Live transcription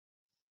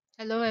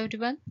Hello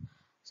everyone.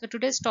 So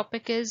today's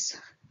topic is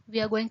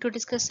we are going to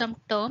discuss some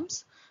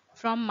terms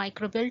from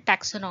microbial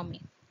taxonomy.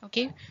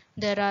 Okay,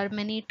 there are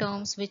many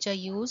terms which are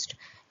used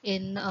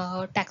in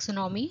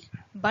taxonomy,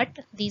 but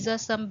these are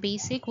some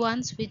basic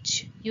ones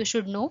which you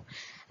should know.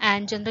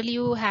 And generally,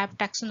 you have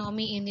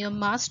taxonomy in your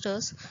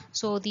masters,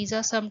 so these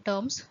are some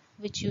terms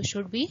which you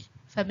should be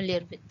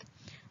familiar with.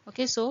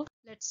 Okay, so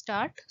let's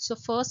start. So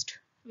first,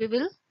 we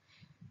will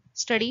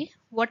study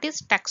what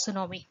is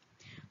taxonomy.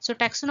 So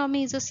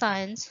taxonomy is a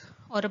science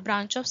or a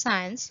branch of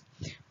science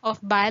of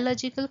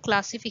biological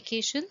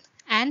classification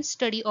and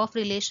study of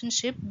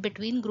relationship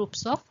between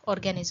groups of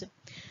organisms.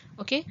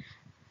 Okay,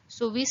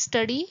 so we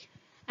study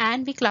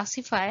and we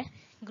classify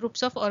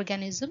groups of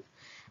organisms,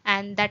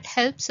 and that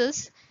helps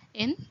us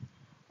in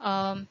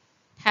um,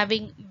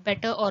 having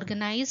better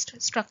organized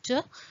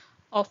structure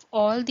of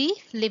all the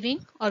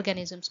living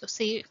organisms, so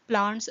say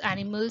plants,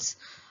 animals,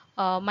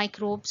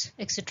 microbes,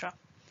 etc.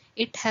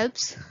 It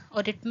helps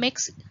or it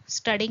makes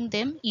studying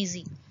them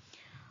easy.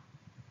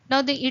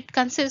 Now it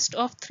consists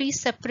of three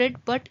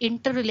separate but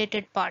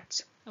interrelated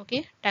parts.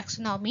 Okay,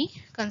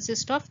 taxonomy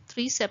consists of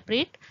three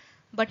separate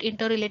but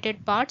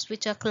interrelated parts,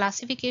 which are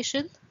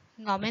classification,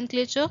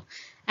 nomenclature,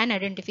 and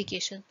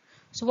identification.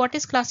 So what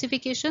is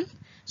classification?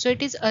 So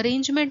it is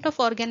arrangement of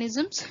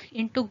organisms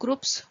into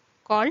groups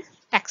called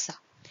taxa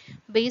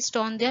based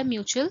on their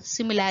mutual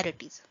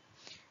similarities.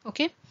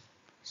 Okay,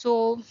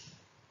 so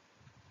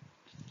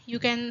you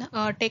can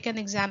take an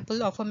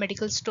example of a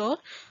medical store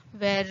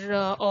where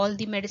all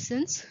the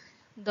medicines,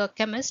 the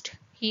chemist,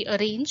 he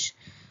arrange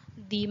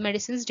the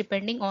medicines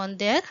depending on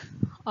their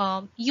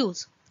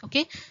use.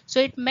 Okay, so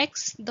it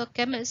makes the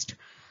chemist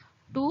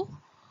to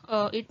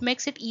it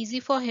makes it easy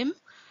for him,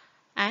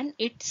 and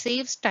it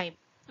saves time.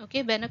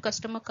 Okay, when a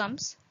customer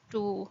comes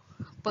to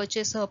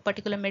purchase a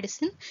particular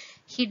medicine,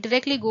 he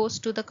directly goes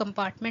to the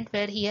compartment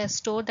where he has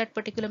stored that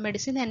particular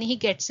medicine and he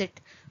gets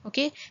it.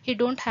 Okay, he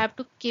don't have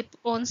to keep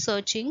on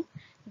searching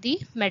the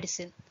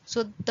medicine.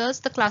 So thus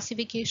the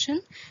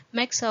classification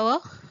makes our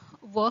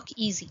work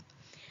easy.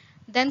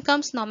 Then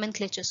comes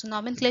nomenclature. So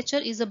nomenclature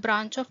is a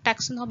branch of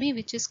taxonomy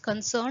which is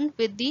concerned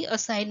with the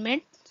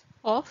assignment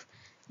of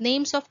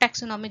names of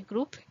taxonomic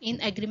group in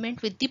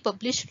agreement with the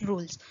published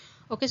rules.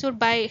 Okay, so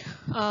by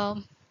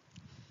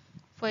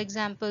for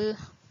example,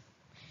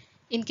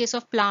 in case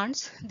of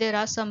plants, there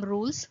are some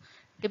rules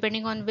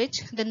depending on which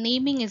the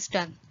naming is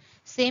done.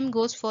 Same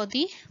goes for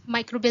the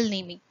microbial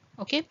naming.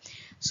 Okay,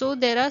 so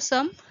there are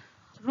some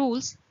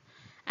rules,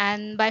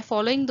 and by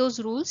following those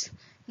rules,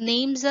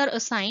 names are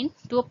assigned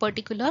to a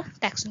particular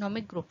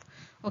taxonomic group.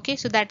 Okay,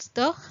 so that's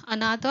the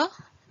another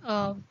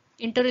uh,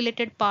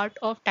 interrelated part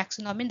of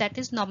taxonomy, that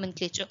is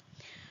nomenclature.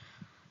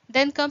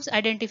 Then comes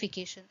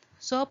identification.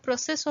 So a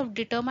process of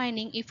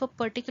determining if a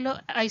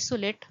particular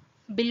isolate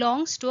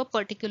belongs to a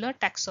particular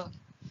taxon.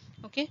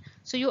 Okay,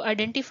 so you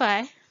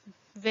identify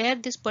where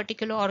this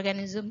particular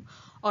organism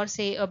or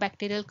say a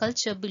bacterial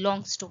culture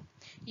belongs to.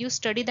 You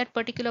study that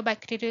particular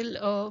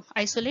bacterial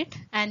isolate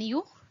and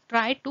you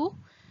try to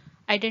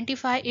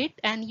identify it,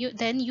 and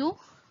you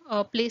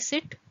place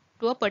it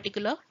to a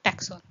particular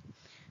taxon.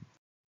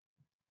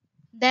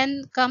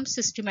 Then comes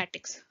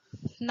systematics.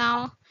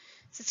 Now,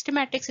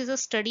 systematics is a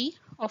study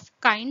of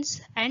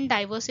kinds and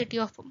diversity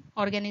of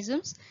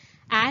organisms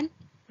and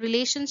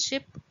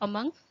relationship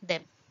among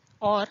them.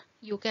 Or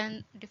you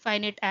can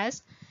define it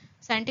as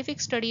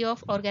scientific study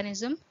of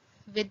organism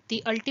with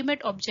the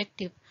ultimate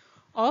objective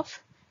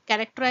of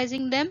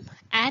characterizing them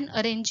and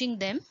arranging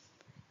them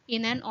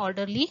in an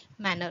orderly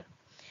manner.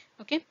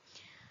 Okay.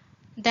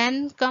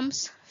 Then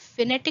comes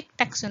phenetic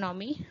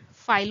taxonomy,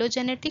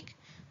 phylogenetic,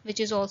 which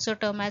is also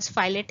termed as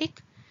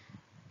phyletic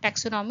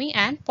taxonomy,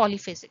 and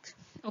polyphasic.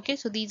 Okay,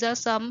 so these are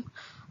some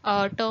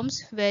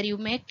terms where you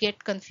may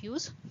get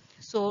confused.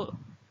 So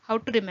how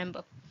to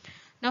remember?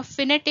 Now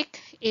phenetic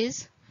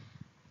is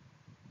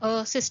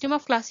a system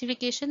of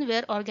classification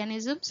where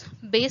organisms,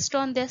 based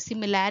on their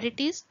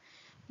similarities,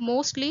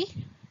 mostly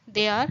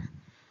they are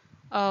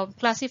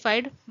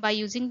classified by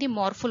using the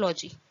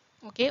morphology,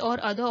 okay, or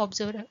other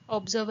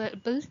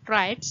observable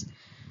traits.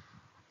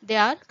 They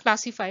are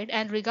classified,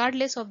 and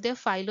regardless of their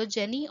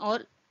phylogeny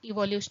or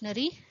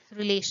evolutionary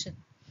relation.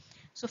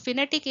 So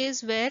phenetic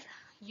is where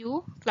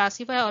you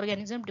classify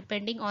organism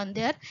depending on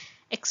their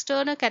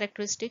external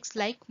characteristics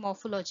like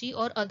morphology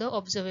or other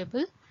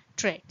observable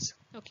traits.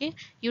 Okay,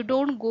 you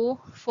don't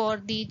go for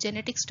the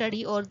genetic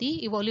study or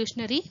the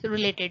evolutionary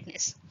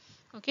relatedness.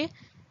 Okay,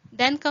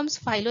 then comes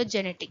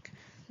phylogenetic.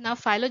 Now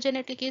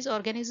phylogenetic is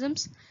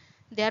organisms,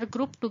 they are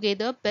grouped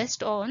together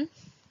based on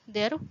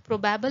their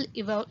probable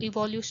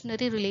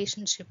evolutionary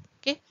relationship.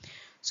 Okay,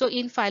 so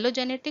in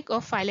phylogenetic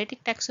or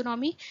phyletic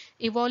taxonomy,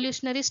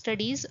 evolutionary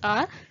studies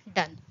are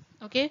done.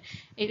 Okay,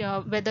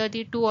 whether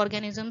the two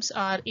organisms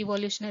are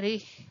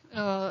evolutionary,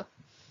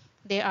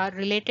 they are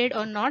related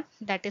or not,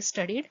 that is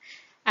studied,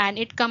 and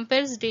it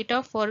compares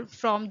data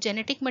from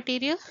genetic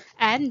material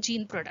and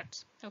gene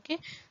products. Okay,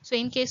 so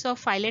in case of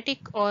phyletic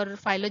or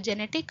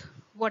phylogenetic,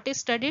 what is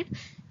studied?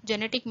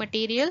 genetic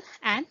material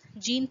and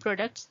gene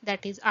products,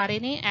 that is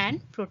RNA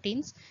and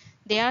proteins.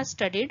 They are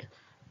studied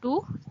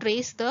to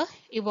trace the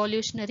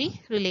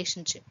evolutionary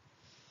relationship.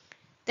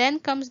 Then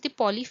comes the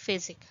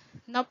polyphasic.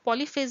 Now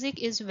polyphasic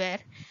is where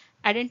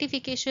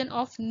identification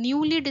of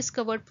newly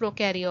discovered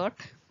prokaryote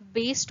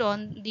based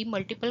on the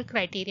multiple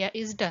criteria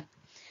is done.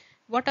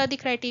 What are the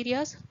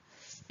criteria?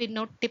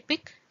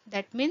 Phenotypic,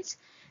 that means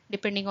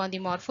depending on the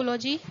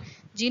morphology;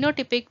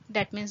 genotypic,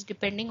 that means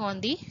depending on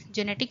the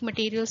genetic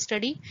material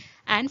study;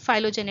 and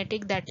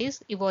phylogenetic, that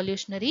is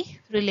evolutionary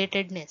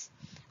relatedness.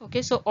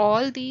 Okay, so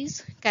all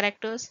these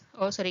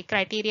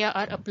criteria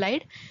are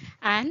applied,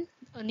 and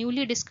a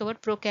newly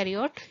discovered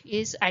prokaryote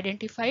is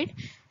identified,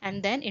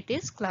 and then it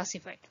is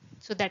classified.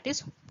 So that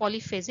is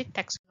polyphasic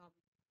taxonomy.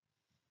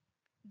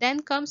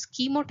 Then comes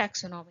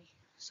chemotaxonomy.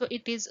 So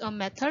it is a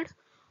method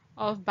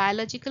of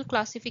biological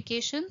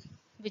classification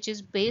which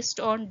is based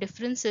on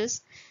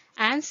differences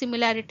and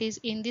similarities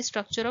in the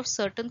structure of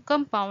certain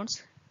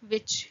compounds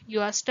which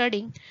you are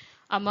studying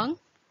among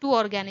two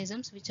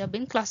organisms which have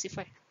been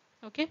classified.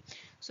 Okay,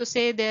 so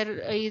say there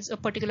is a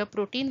particular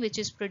protein which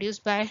is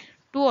produced by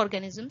two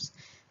organisms,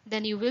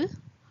 then you will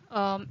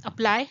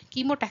apply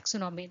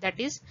chemotaxonomy, that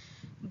is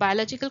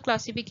biological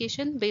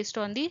classification based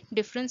on the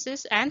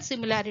differences and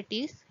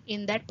similarities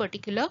in that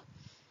particular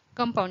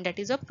compound, that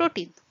is a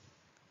protein.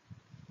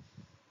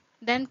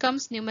 Then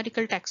comes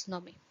numerical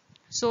taxonomy.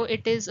 So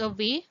it is a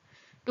way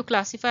to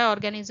classify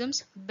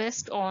organisms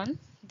based on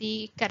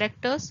the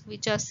characters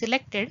which are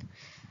selected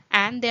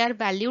and they are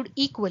valued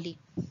equally,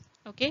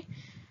 okay,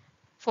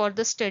 for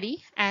the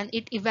study, and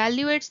it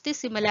evaluates the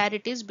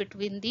similarities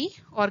between the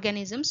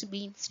organisms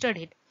being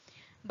studied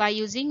by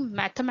using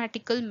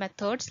mathematical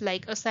methods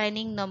like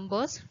assigning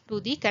numbers to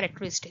the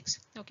characteristics.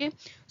 Okay,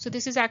 so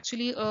this is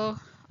actually a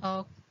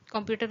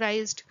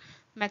computerized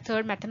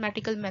method,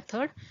 mathematical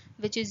method,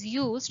 which is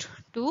used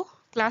to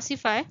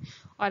classify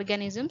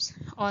organisms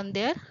on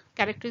their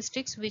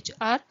characteristics which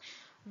are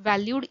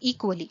valued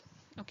equally.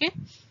 Okay,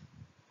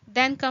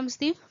 then comes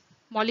the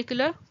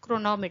molecular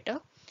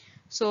chronometer.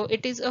 So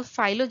it is a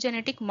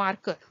phylogenetic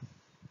marker,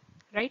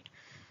 right,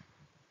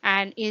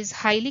 and is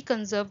highly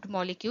conserved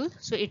molecule.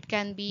 So it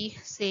can be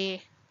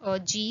say a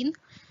gene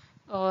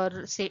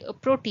or say a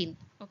protein,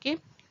 okay,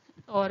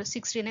 or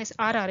 16S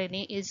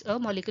rRNA is a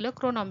molecular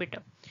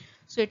chronometer.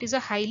 So it is a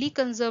highly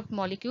conserved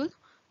molecule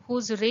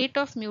whose rate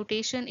of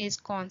mutation is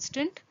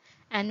constant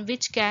and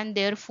which can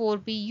therefore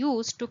be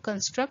used to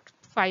construct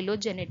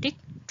phylogenetic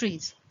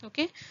trees.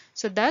 Okay,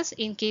 so thus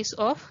in case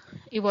of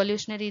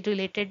evolutionary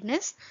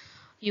relatedness,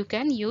 you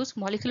can use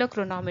molecular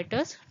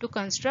chronometers to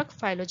construct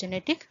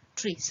phylogenetic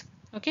trees.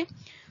 Okay,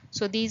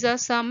 so these are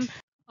some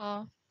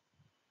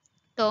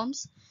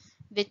terms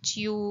which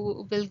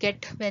you will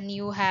get when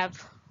you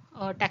have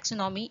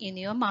taxonomy in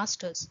your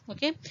masters.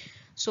 Okay,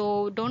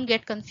 so don't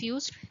get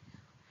confused,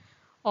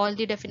 all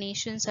the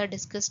definitions are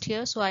discussed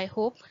here. So I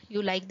hope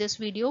you like this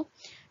video.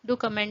 Do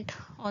comment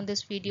on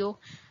this video,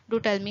 do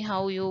tell me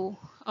how you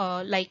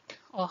liked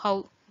or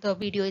how the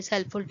video is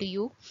helpful to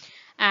you,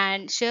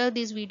 and share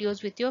these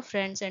videos with your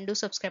friends, and do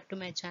subscribe to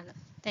my channel.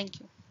 Thank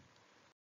you.